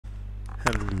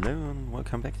Hello and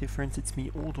welcome back, dear friends. It's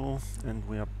me, Odo, and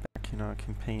we are back in our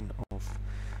campaign of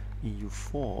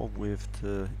EU4 with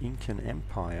the Incan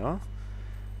Empire.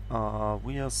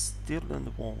 We are still in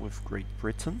the war with Great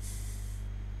Britain.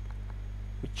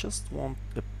 We just want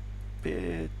a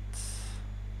bit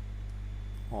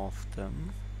of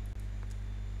them.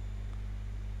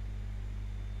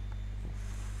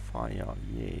 Fire,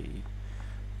 yay.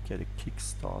 Get a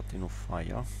kickstart in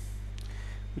fire.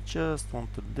 We just want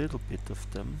a little bit of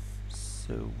them,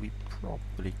 so we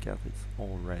probably get it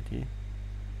already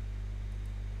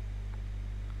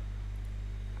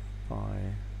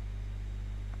by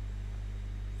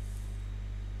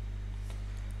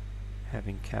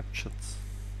having captured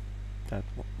that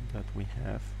we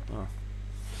have.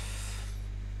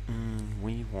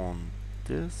 We want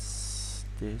this,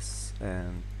 this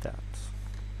and that.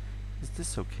 Is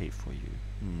this okay for you?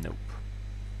 Nope.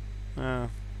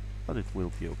 But it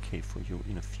will be okay for you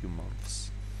in a few months.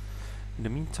 In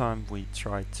the meantime, we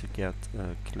try to get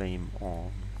a claim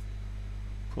on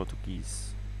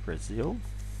Portuguese Brazil.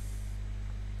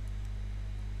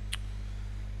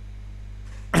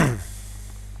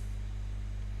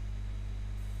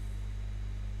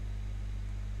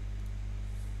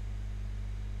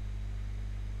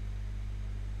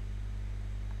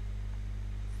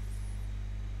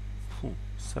 Ooh,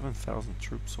 7,000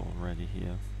 troops already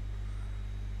here.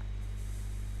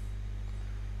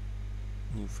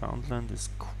 Newfoundland is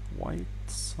quite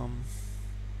some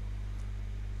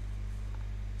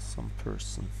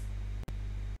person.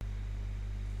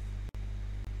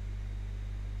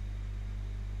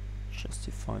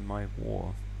 Justify my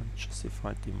war.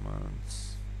 Unjustified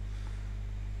demands.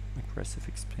 Aggressive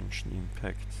expansion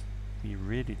impact. We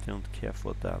really don't care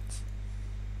for that.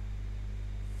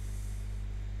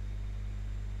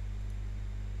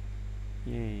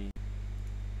 Yay.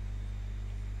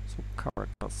 So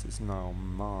Caracas is now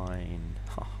mine.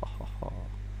 Ha ha ha ha.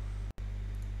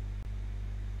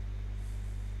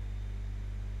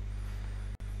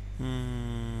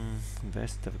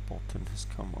 Västerbotten has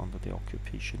come under the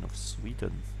occupation of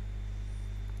Sweden.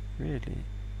 Really?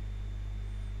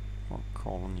 Our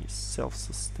colony is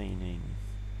self-sustaining.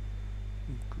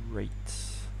 Great.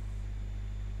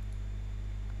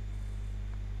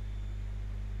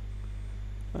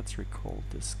 Let's recall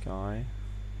this guy.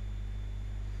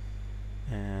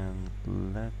 And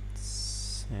let's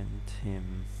send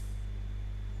him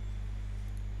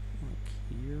like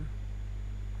here,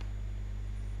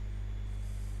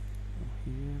 or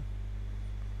here.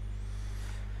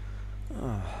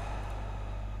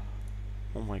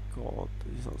 Oh my god,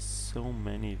 these are so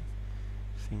many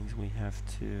things we have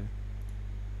to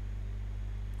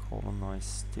colonize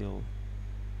still.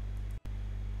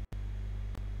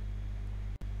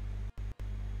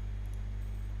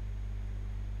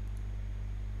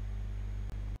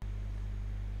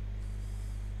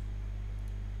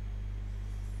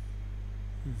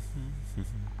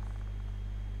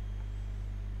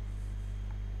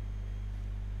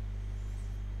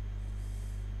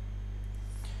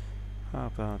 How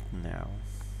about now?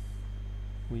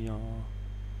 We are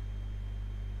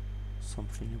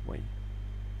something away.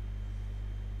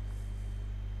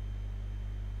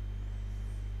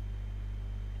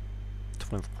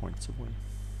 12 points away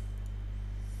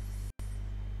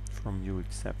from you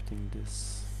accepting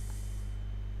this.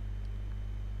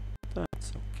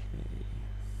 That's okay.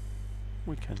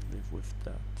 We can live with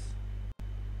that.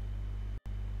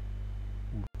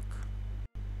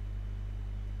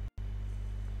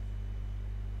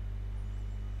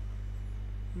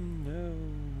 No,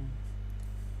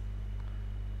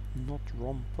 not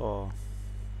romper.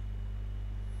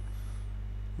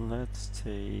 Let's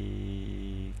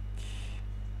take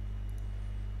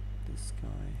this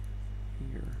guy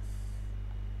here.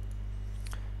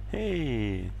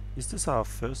 Hey, is this our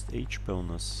first age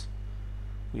bonus?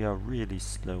 We are really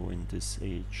slow in this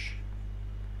age.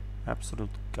 Absolute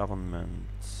government,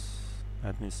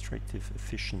 administrative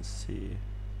efficiency,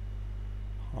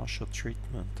 harsh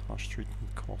treatment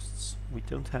costs. We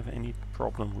don't have any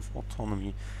problem with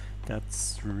autonomy.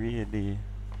 That's really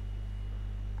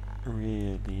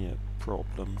a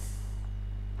problem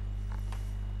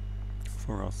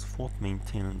for us. Fort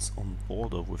maintenance on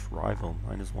border with rival,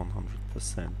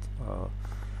 -100%.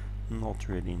 Not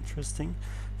really interesting.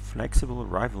 Flexible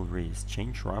rivalries,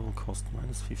 change rival cost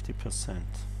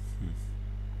 -50%.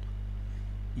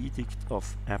 Edict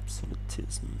of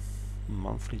absolutism,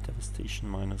 monthly devastation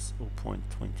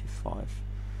 -0.25.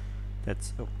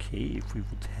 That's okay if we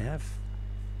would have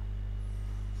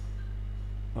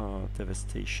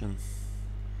devastation.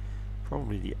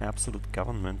 Probably the absolute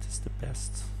government is the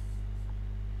best.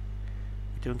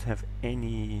 We don't have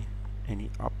any any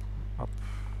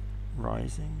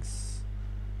uprisings?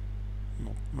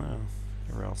 Not, no,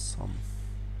 there are some.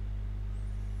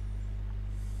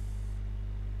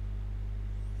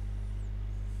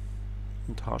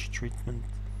 And harsh treatment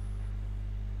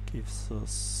gives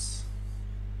us,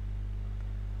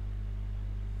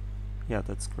 yeah,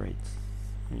 that's great.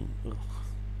 I mean, ugh.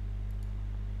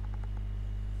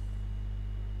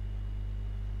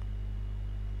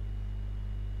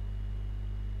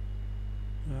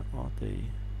 Where are they?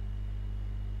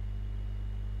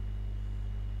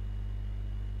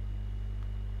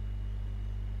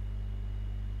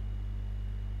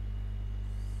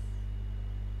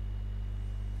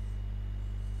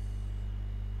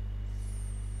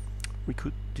 We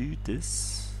could do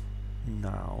this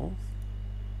now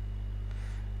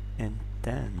and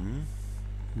then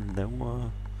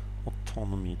lower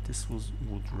autonomy. This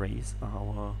would raise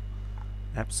our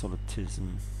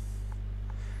absolutism,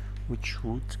 which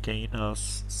would gain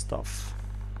us stuff.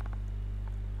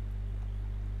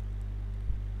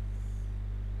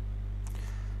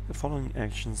 The following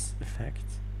actions affect.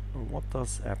 What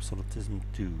does absolutism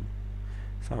do?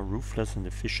 So how ruthless and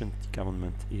efficient the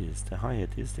government is. The higher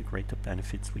it is, the greater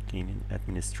benefits we gain in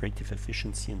administrative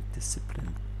efficiency and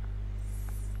discipline.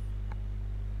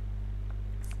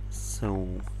 So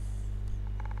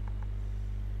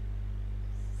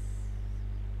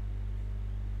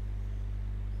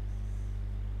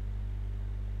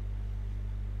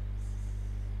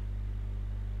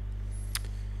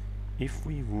if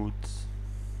we would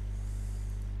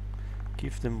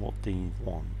give them what they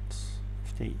want,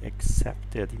 if they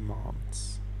accept their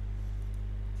demands,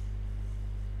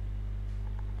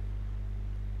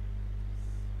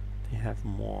 they have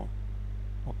more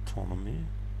autonomy.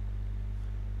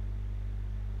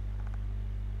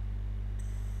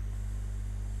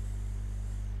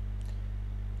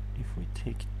 If we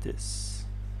take this,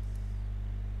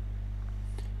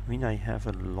 I mean, I have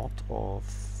a lot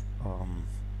of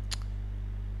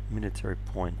military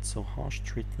points, so harsh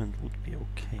treatment would be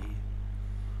okay.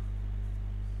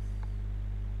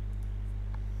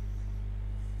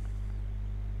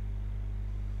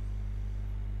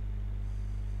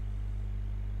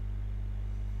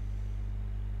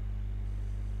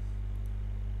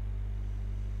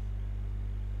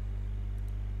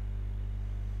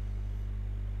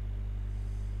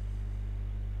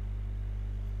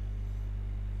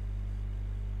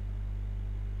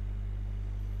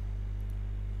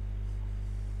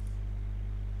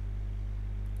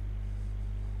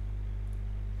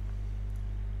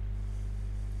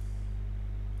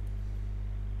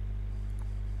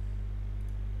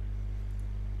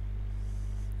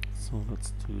 So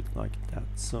let's do it like that.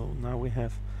 So now we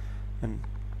have an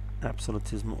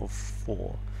absolutism of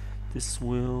 4. This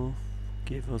will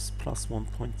give us plus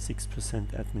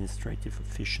 1.6% administrative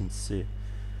efficiency,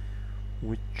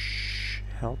 which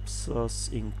helps us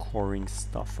in coring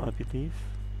stuff, I believe.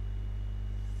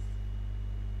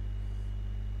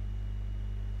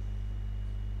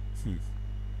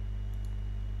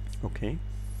 Okay.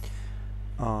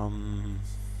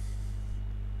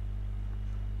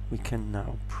 We can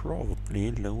now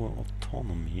probably lower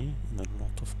autonomy in a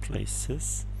lot of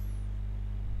places.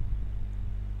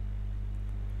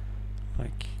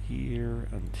 Like here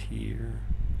and here.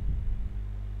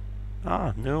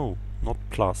 Ah, no, not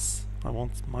plus. I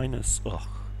want minus. Ugh.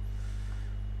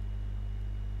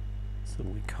 So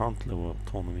we can't lower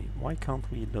autonomy. Why can't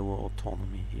we lower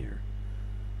autonomy here?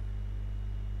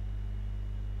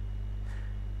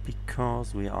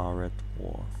 Because we are at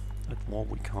war. At war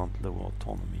we can't lower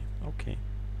autonomy. Okay.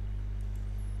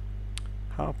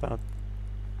 How about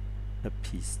a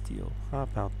peace deal? How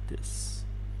about this?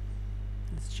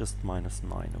 It's just minus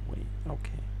 9 away.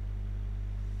 Okay.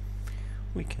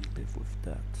 We can live with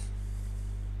that.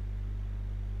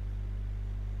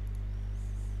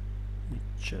 We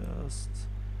just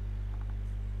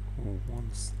go one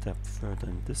step further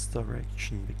in this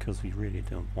direction because we really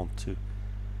don't want to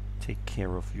take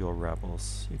care of your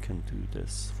rebels. You can do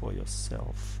this for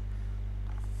yourself.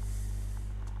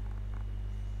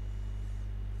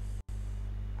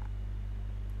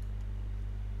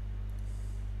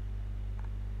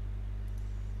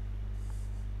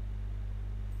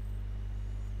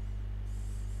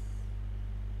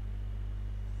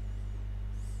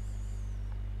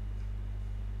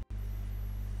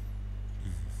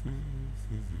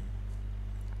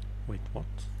 Wait, what?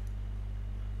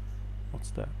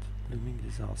 What's that? Looming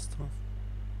disaster?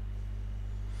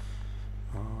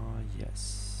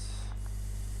 Yes.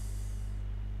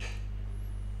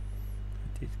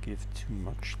 I did give too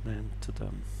much land to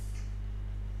them.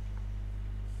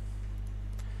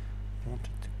 I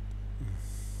wanted to...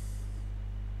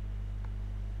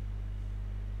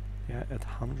 We are at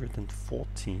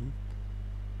 114.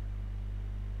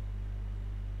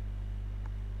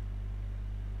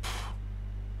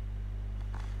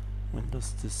 When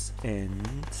does this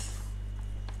end?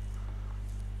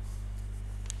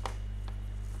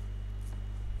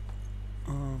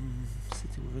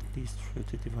 City with at least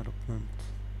 30 development,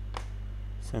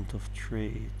 center of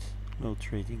trade, low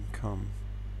trade income.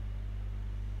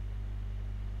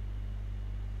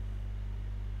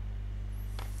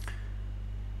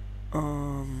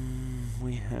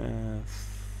 We have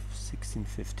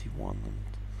 1651 and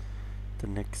the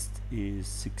next is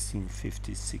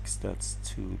 1656. That's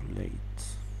too late.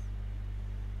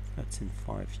 That's in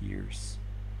 5 years.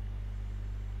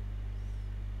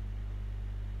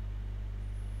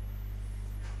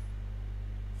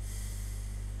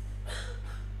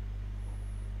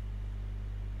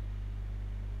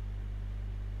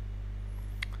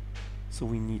 So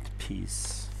we need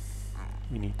peace.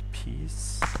 We need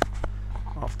peace.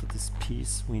 After this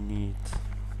peace we need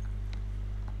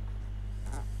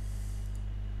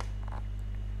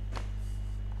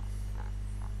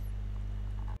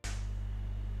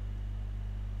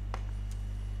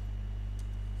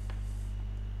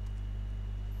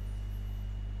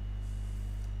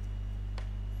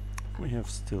we have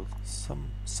still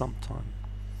some time.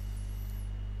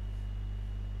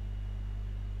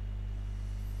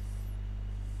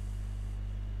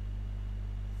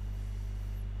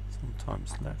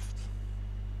 Times left.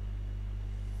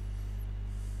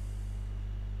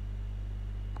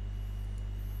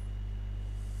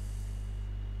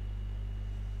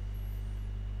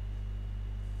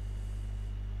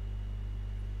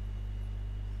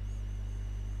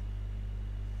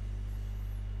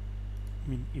 I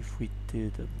mean, if we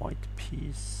did a white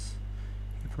piece,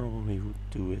 he probably would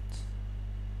do it.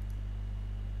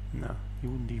 No, he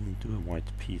wouldn't even do a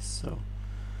white piece, so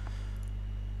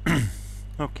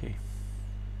okay.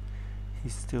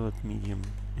 He's still at medium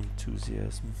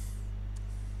enthusiasm.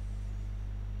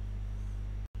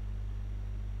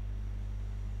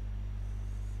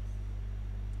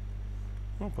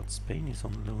 Oh, but Spain is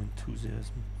on low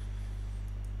enthusiasm.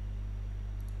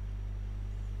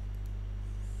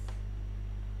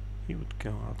 He would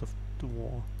go out of the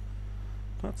war.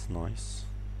 That's nice.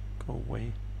 Go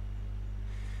away.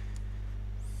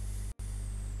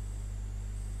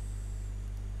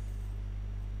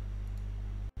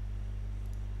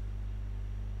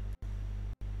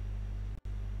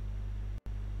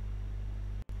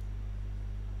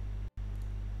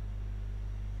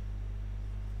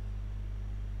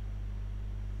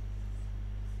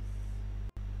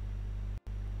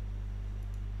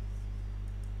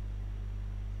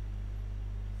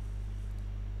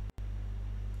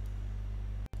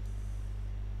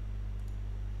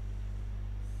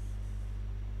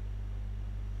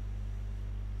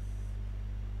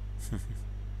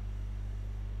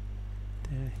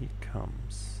 There he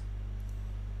comes.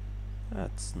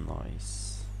 That's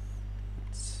nice.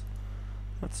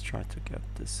 Let's try to get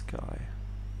this guy.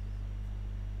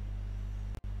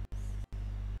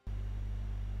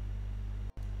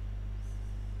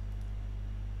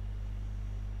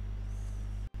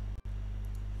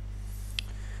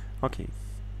 Okay.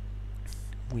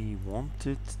 We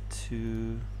wanted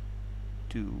to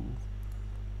do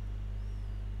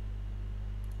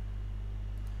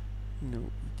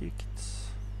no edicts,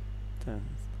 then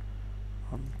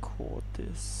uncore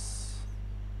this,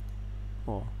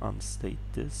 or unstate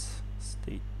this,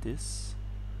 state this,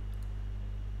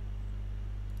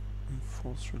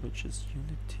 enforce religious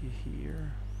unity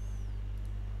here,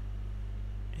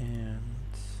 and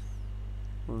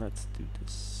let's do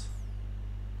this.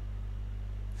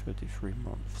 33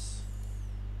 months.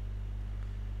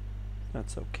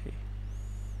 That's okay.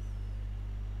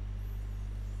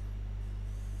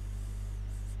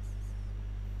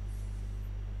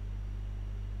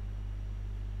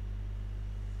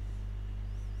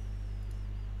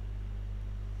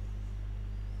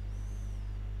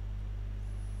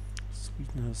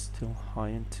 Sweden has still high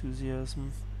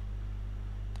enthusiasm.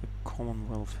 The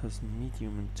Commonwealth has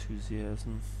medium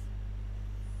enthusiasm.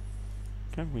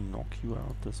 Can we knock you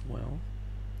out as well?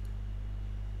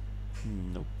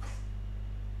 Nope.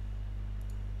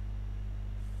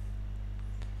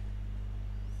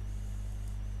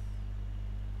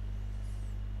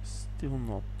 Still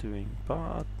not doing,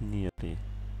 but nearly.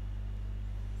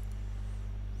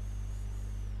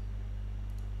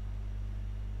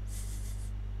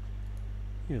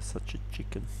 You're such a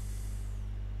chicken.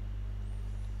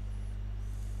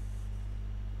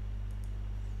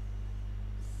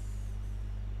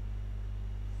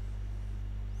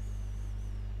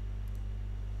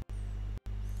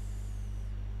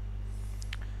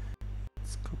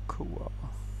 It's cocoa.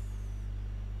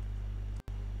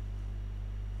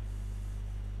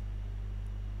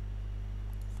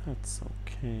 That's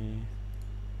okay.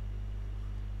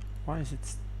 Why is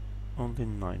it only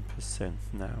 9%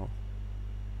 now?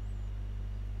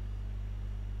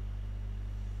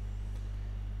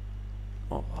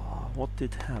 Oh, what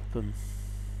did happen?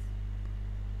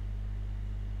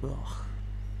 Ugh.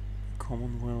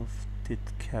 Commonwealth did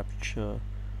capture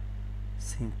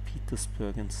St.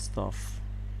 Petersburg and stuff.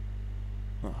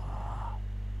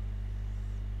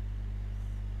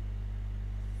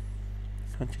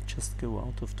 Can't you just go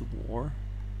out of the war?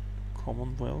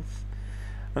 Commonwealth?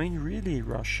 I mean, really,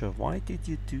 Russia, why did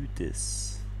you do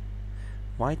this?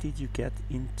 Why did you get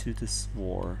into this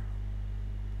war?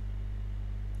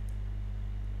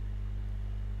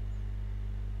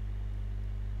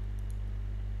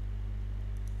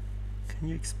 Can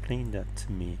you explain that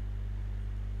to me?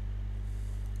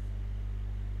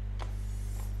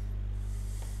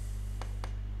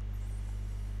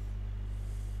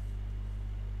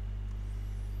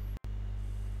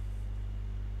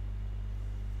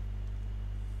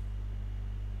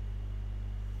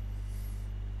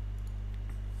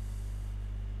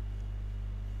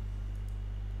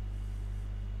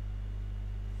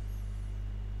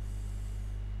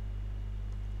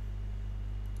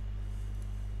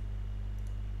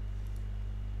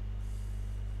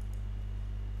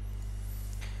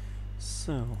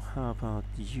 So, how about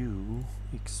you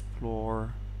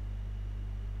explore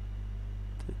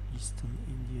the eastern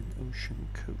Indian Ocean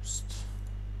coast?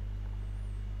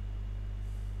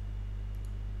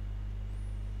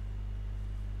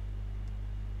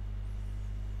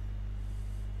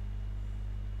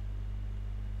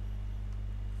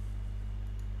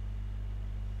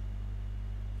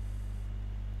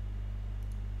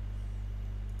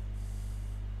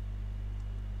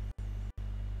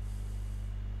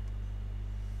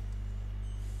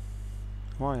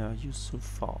 Why are you so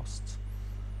fast?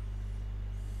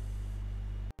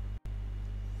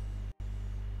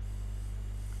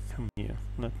 Come here,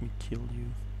 let me kill you.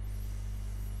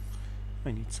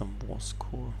 I need some war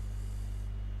score.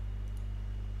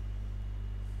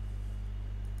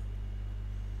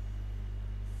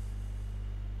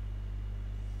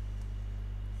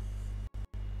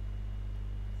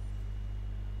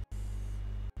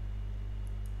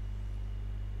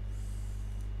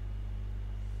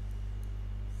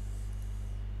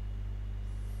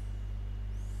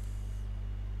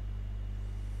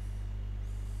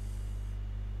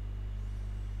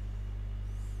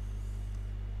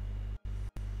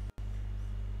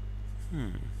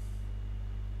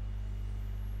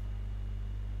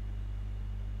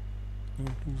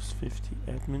 Lose 50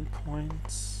 admin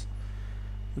points.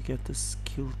 We get the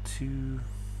skill 2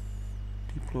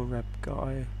 Diplo rep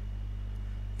guy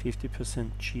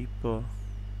 50% cheaper.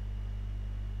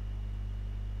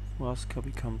 Huasca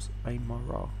becomes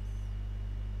Aymara.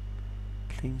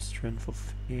 Claim strength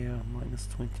of air minus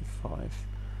 25.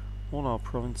 All our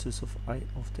provinces of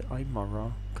the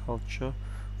Aymara culture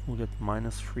will get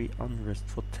minus 3 unrest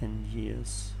for 10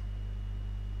 years.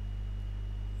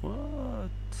 What?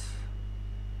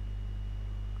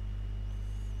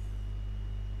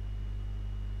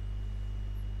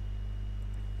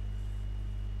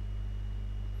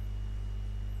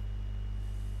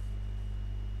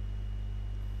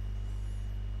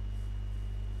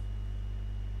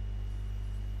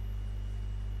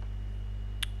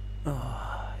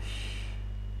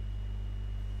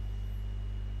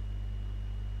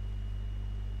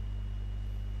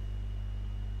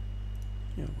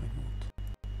 Yeah, why not?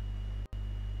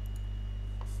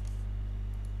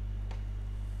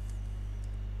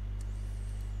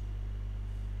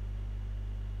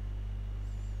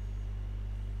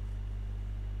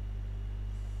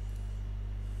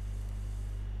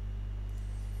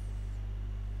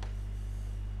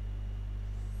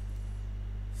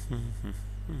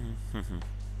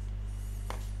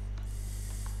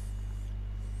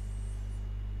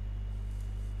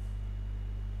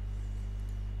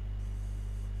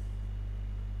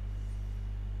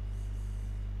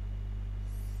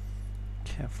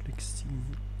 Catholic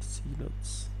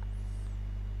zealots.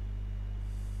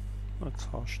 Let's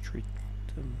harsh treat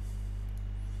them.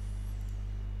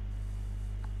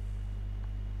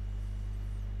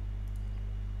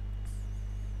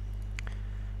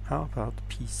 How about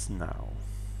peace now?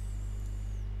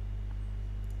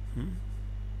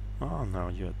 Ah, now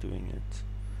you're doing it.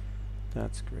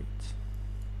 That's great.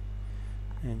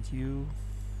 And you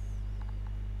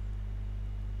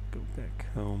go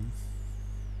back home.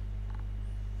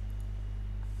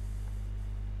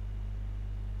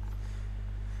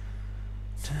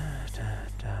 Da, da,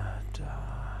 da, da.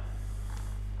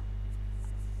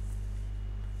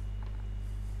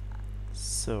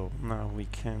 So now we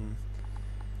can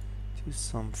do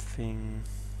something.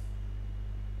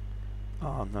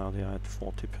 Ah, now they are at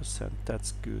 40%.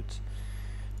 That's good.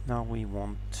 Now we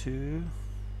want to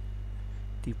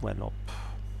develop.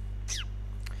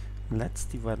 Let's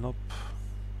develop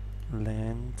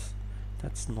land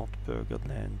that's not burger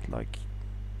land, like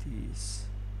these.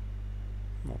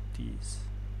 Not these.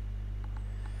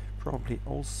 Probably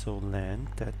also land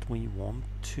that we want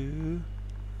to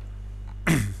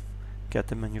get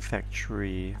a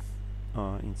manufacturing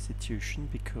institution,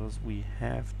 because we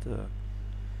have the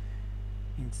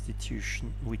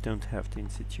institution. We don't have the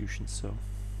institution, so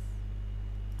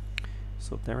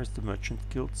there is the merchant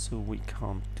guild, so we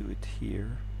can't do it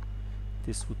here.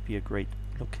 This would be a great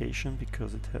location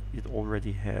because it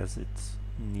already has it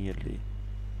nearly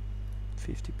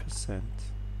 50%.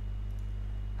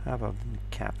 How about in the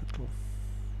capital?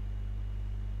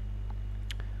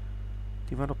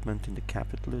 Development in the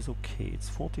capital is okay. It's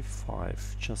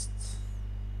 45. Just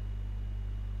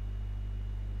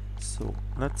so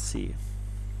let's see.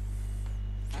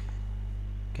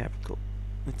 Capital.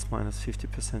 It's minus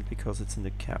 50% because it's in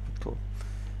the capital.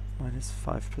 Minus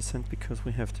 5% because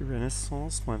we have the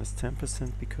Renaissance. Minus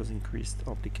 10% because increased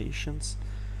obligations.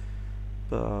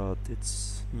 But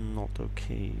it's not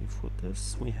okay for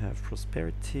this. We have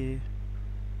prosperity.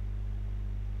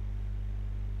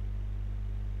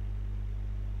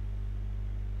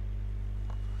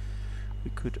 We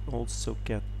could also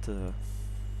get the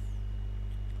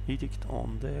edict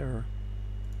on there.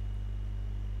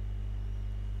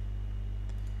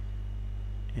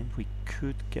 And we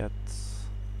could get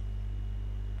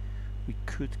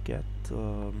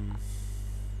the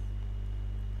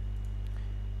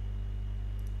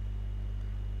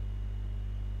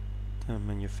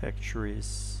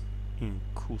manufacturers in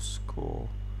Cusco.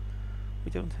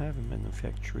 We don't have a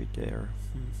manufacturer there.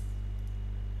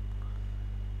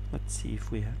 Let's see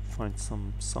if we find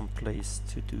some place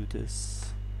to do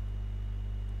this.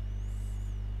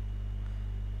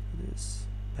 This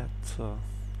that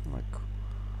like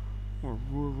more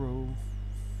rural.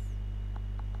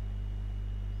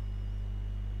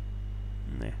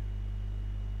 Nah.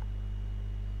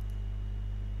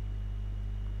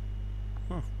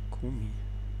 Huh, Kumi.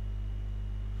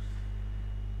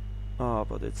 Ah,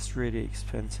 but it's really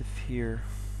expensive here.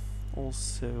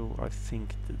 Also, I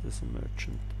think that there's a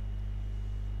merchant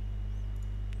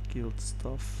guild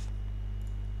stuff.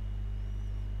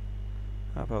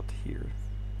 How about here?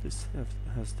 This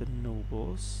has the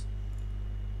nobles.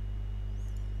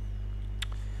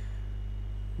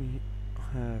 We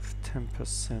have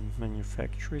 10%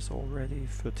 manufacturers already,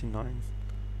 39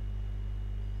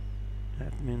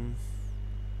 admin.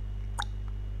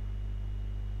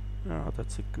 Ah,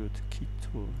 that's a good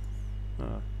Quito.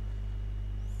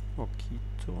 Or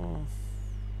Quito.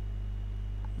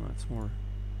 That's more.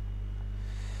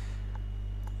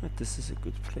 But this is a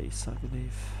good place, I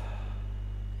believe.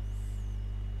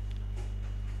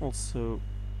 Also,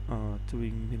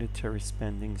 doing military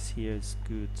spendings here is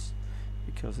good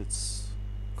because it's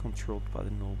controlled by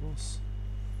the nobles.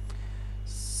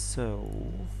 So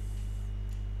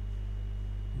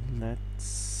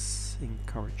let's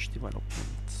encourage development.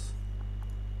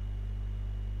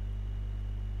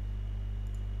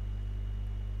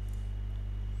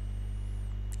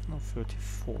 Now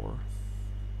 34.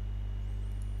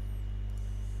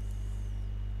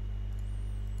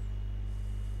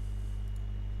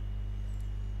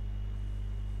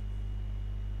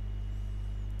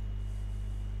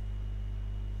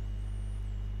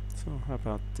 So how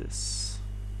about this?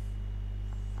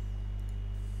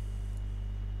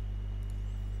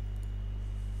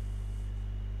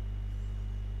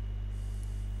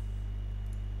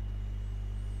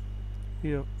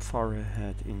 We are far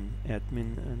ahead in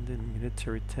admin and in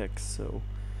military tech, so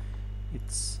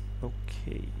it's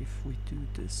okay if we do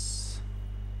this.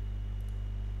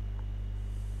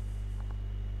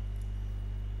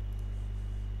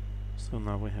 So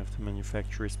now we have the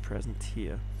manufacturers present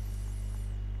here.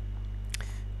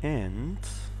 And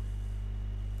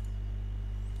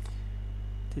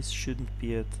this shouldn't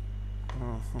be at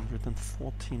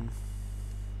 114.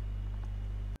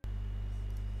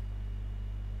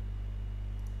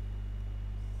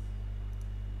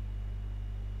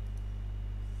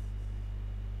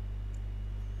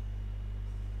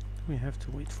 We have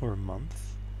to wait for a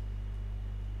month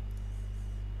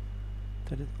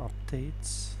that it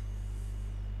updates.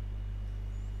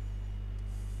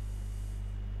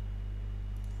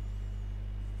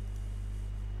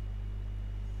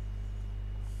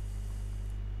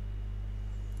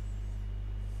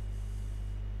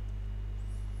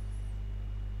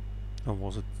 Or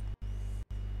was it?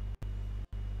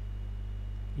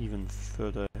 even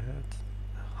further ahead.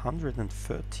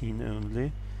 113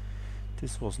 only.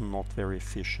 This was not very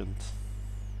efficient.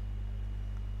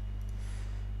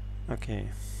 Okay,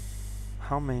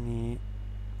 how many?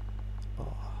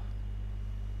 Oh.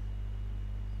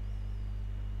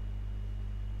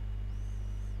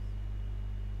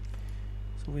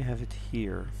 So we have it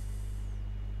here.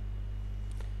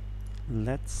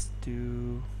 Let's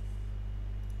do...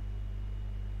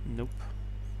 Nope.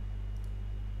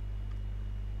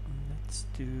 Let's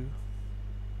do...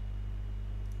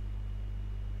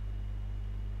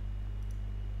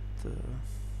 the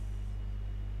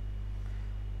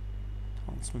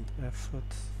advancement effort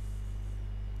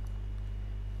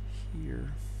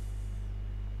here.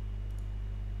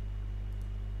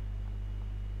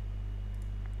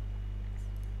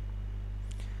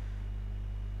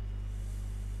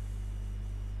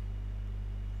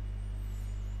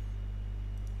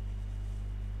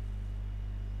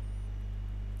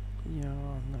 Yeah,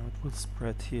 now it will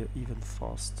spread here even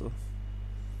faster.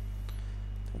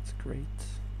 That's great.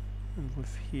 And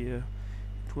with here,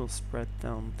 it will spread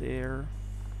down there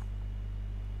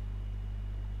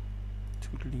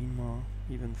to Llama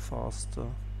even faster.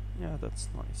 Yeah, that's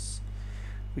nice.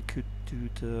 We could do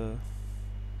the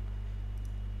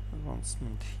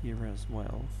advancement here as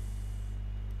well.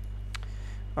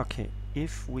 Okay,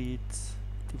 if we'd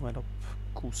develop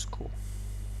Cusco.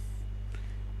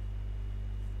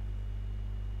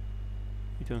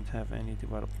 We don't have any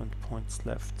development points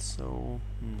left, so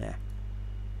nah.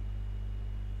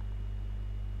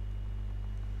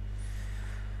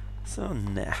 So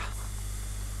nah.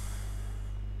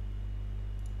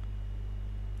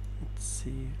 Let's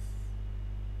see.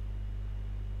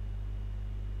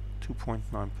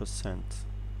 2.9%.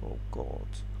 Oh god.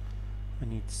 I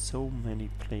need so many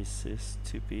places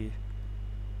to be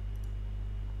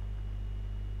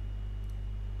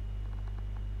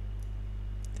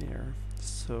there.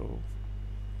 So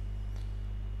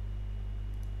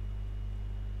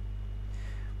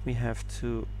we have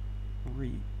to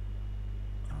we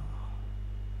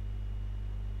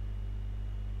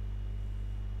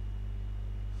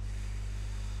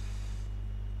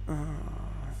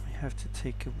have to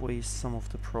take away some of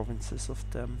the provinces of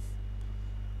them,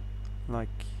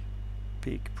 like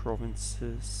big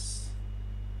provinces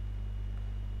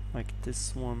like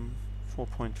this one,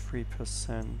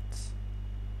 4.3%.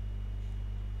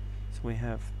 So we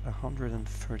have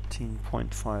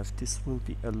 113.5. This will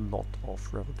be a lot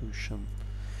of revolution.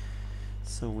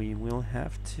 So we will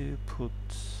have to put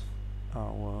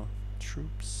our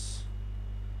troops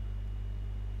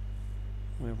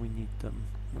where we need them.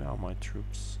 Where are my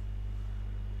troops?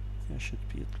 There should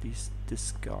be at least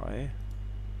this guy.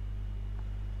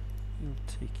 We'll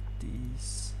take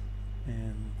these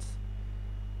and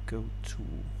go to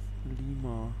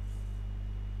Llama.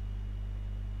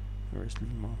 Where is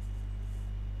Llama?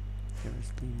 Here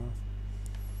is Llama.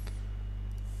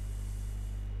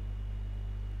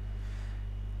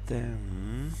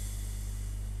 Then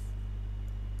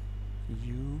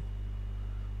you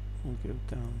will go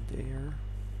down there.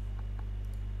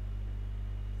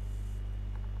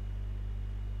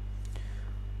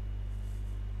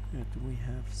 Where do we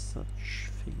have such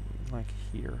things like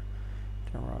here?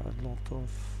 There are a lot of...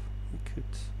 we could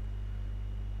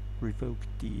revoke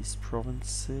these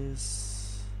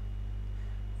provinces.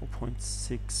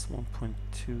 0.6,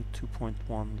 1.2,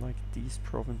 2.1, like these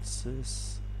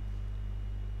provinces.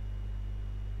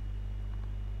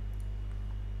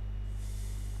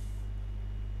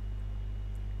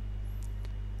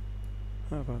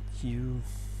 How about you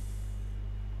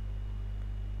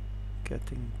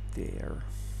getting there?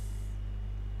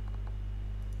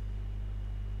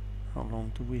 How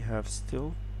long do we have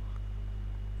still?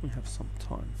 We have some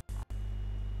time.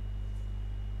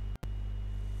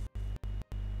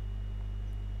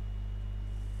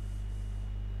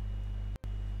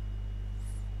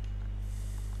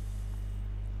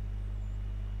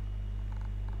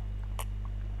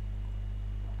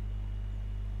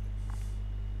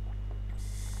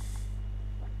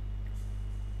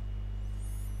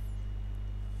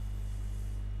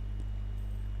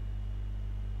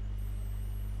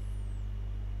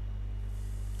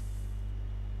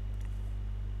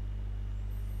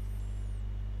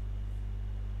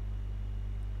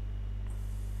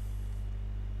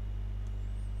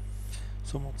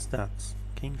 So what's that?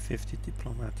 King 50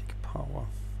 diplomatic power.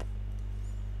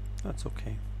 That's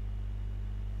okay.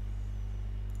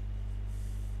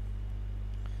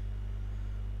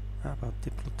 How about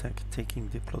Diplotech? Taking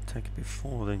Diplotech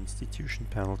before the institution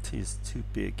penalty is too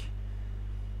big.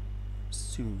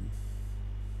 Soon.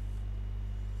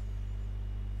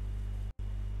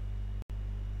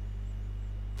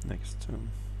 next turn.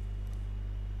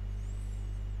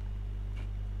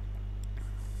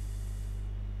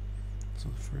 So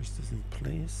the first is in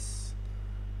place.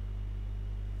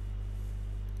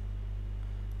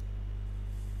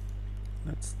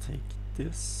 Let's take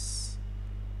this.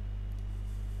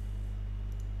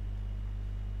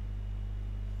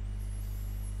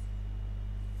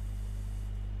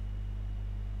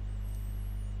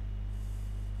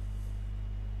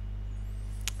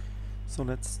 So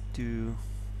let's do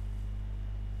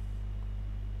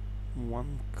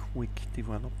one quick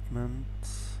development.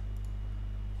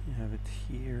 You have it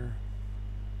here.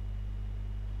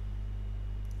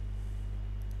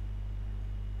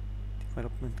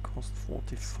 Development cost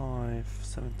 45,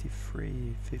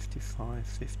 73, 55,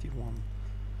 51.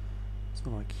 So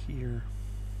like here.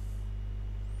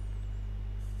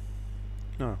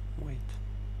 No, wait.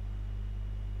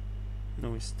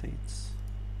 No estates.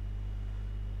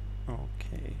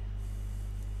 Okay.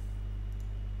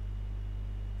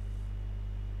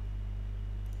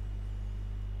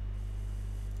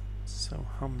 So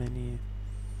how many?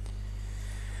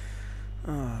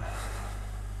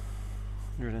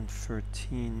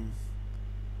 113.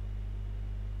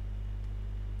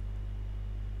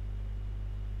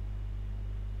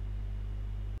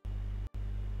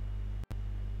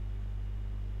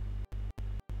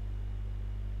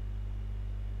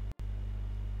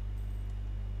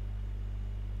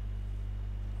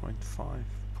 Point 5,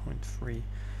 0.3.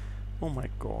 Oh my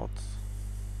god.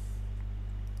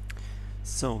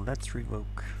 So let's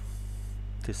revoke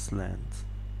this land.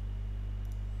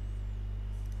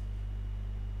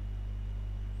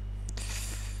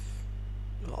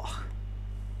 Ugh.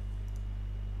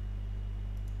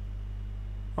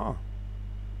 Ah,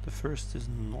 the first is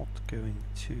not going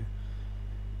to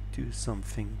do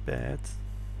something bad.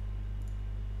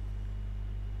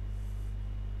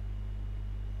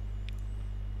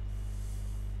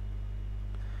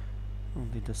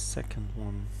 Only the second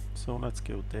one, so let's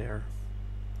go there.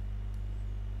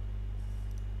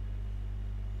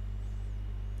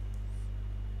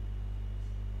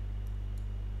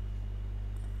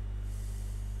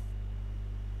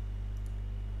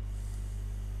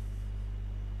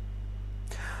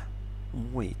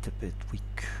 Wait a bit, we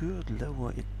could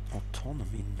lower it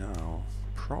autonomy now.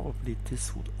 Probably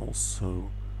this would also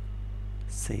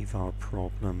save our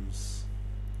problems.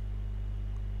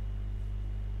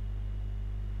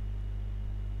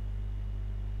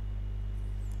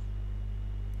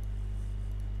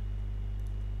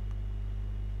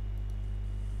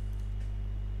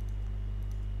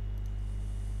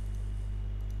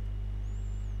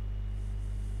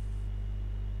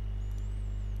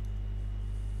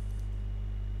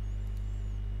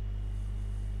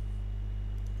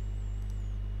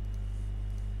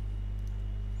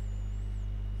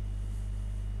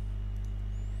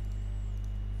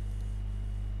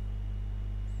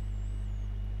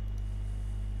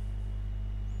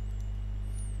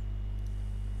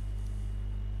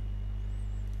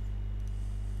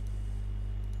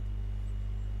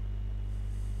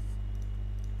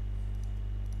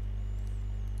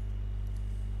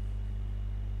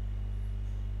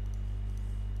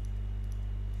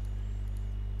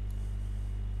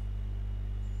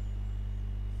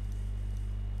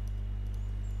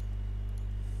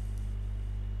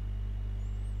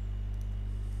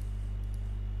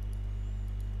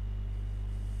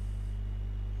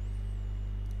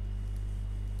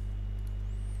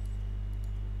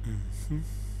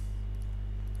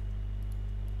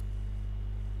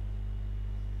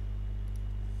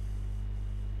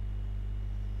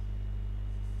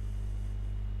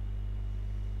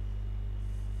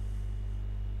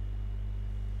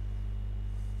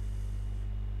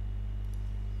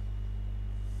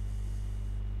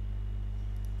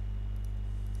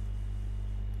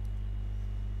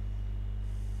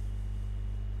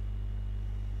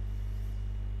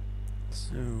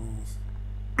 So,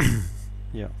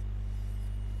 yeah,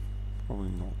 probably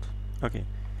not. Okay,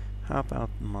 how about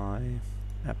my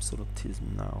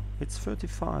absolutism now? It's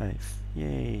 35,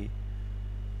 yay!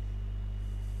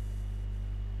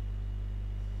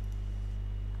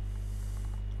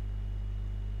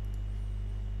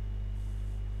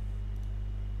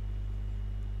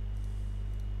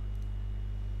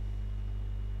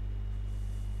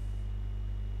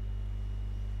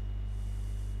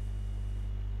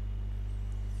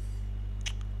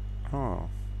 Oh,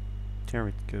 there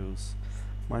it goes.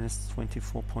 Minus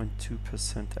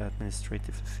 24.2%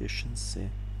 administrative efficiency.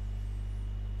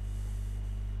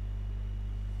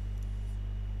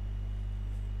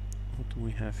 What do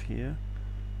we have here?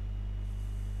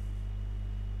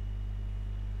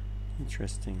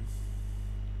 Interesting.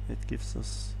 It gives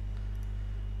us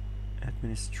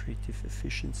Administrative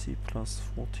efficiency plus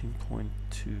 14.2.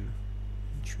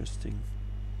 Interesting.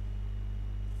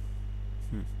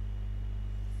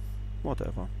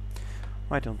 Whatever.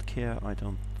 I don't care, I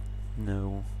don't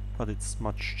know, but it's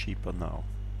much cheaper now.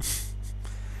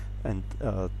 And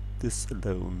this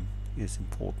alone is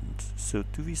important. So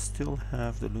do we still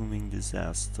have the looming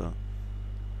disaster?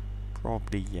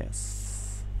 Probably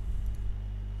yes.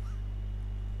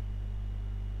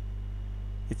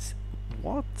 It's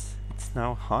what? It's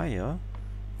now higher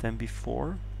than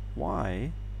before?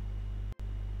 Why?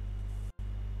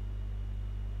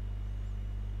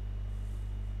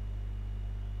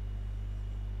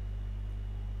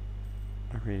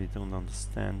 I really don't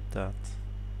understand that.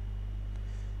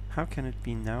 How can it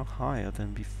be now higher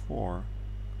than before?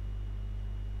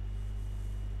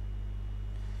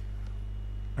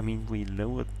 I mean, we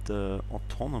lowered the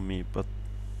autonomy, but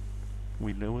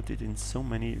we lowered it in so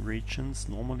many regions.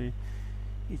 Normally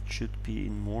it should be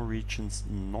in more regions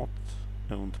not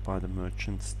owned by the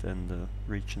merchants than the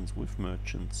regions with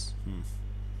merchants.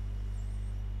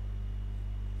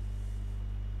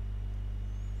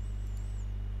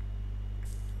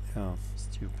 Yeah,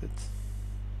 stupid.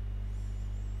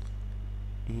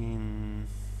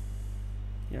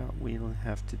 Yeah, we'll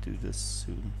have to do this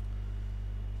soon.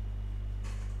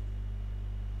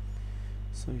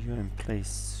 So you're in place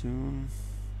soon.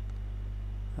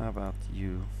 How about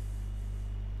you?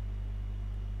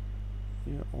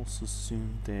 You're also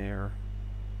soon there.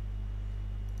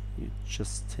 You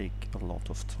just take a lot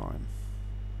of time.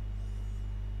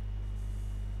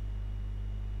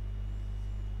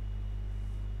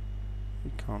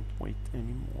 We can't wait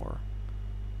anymore.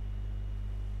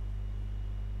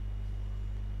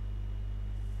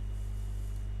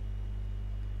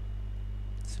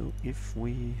 So if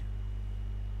we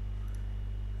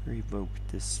revoke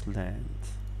this land,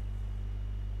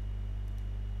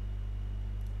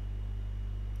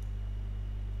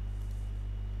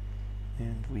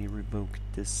 and we revoke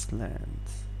this land,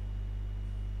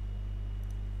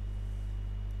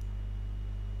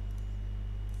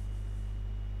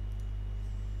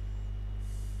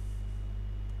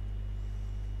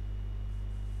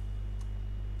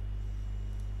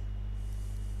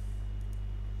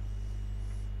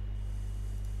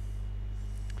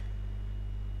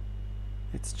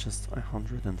 it's just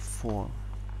 104.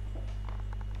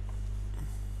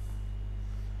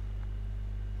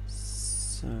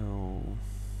 So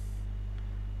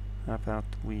how about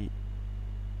we...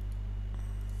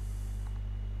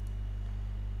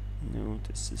 No,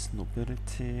 this is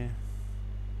nobility.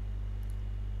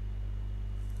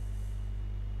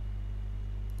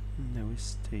 No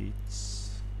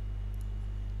estates.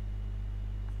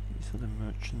 These are the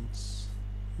merchants,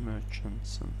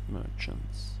 merchants and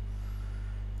merchants.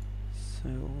 So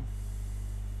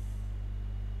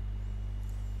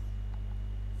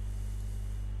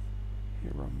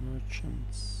here are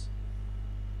merchants.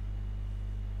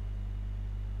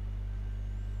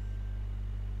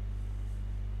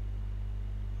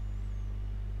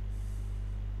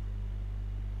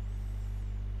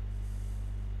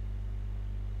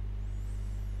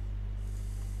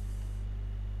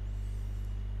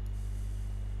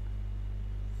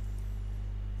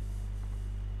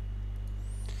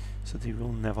 So they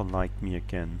will never like me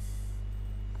again.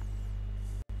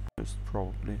 Most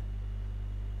probably.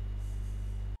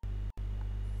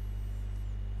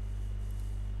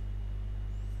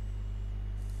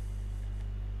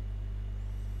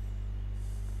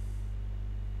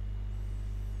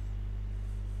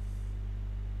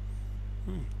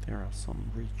 There are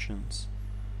some regions.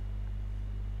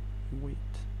 Wait.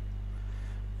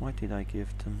 Why did I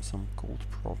give them some gold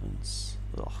province?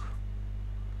 Ugh.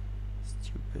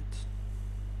 Stupid.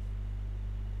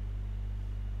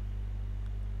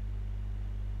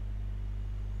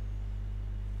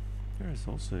 There is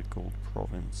also a gold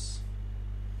province.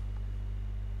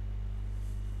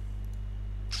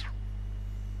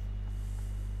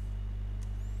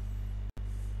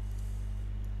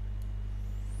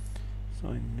 So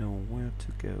I know where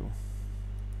to go.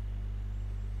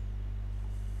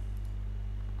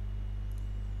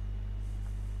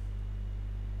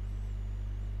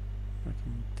 I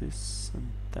can this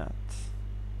and that.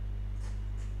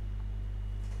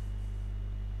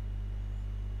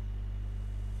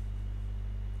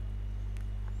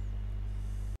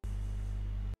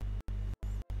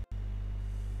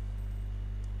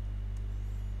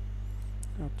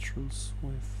 A truce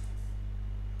with...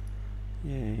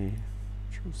 Yay,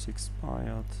 truce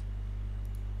expired.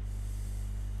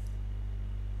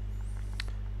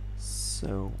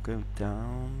 So go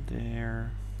down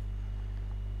there.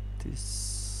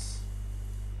 This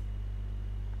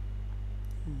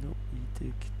No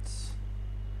edict.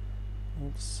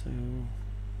 Also,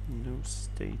 no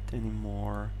state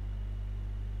anymore.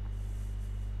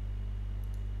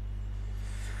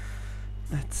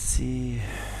 Let's see.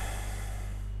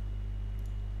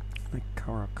 Like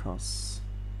Caracas.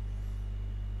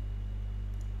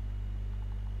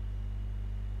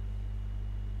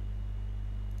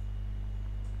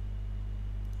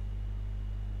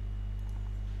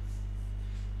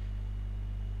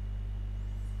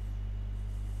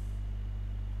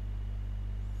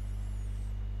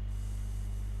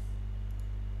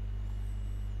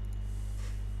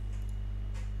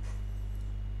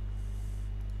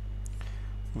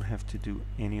 We'll have to do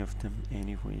any of them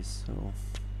anyway, so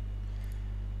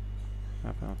how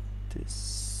about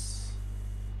this?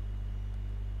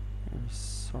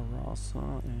 There's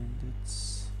Sarasa, and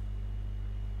it's,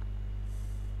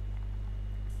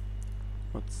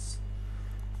 let's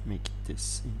make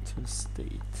this into a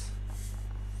state.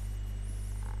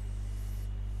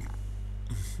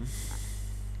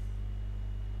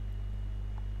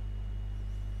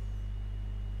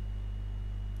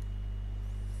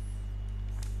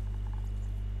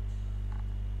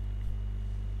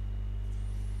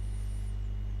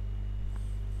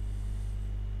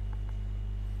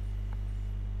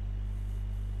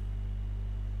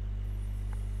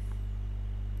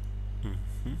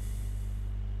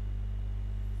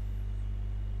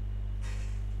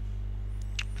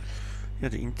 Yeah,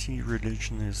 the Inti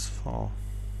religion is far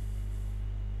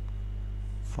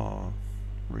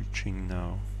reaching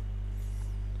now.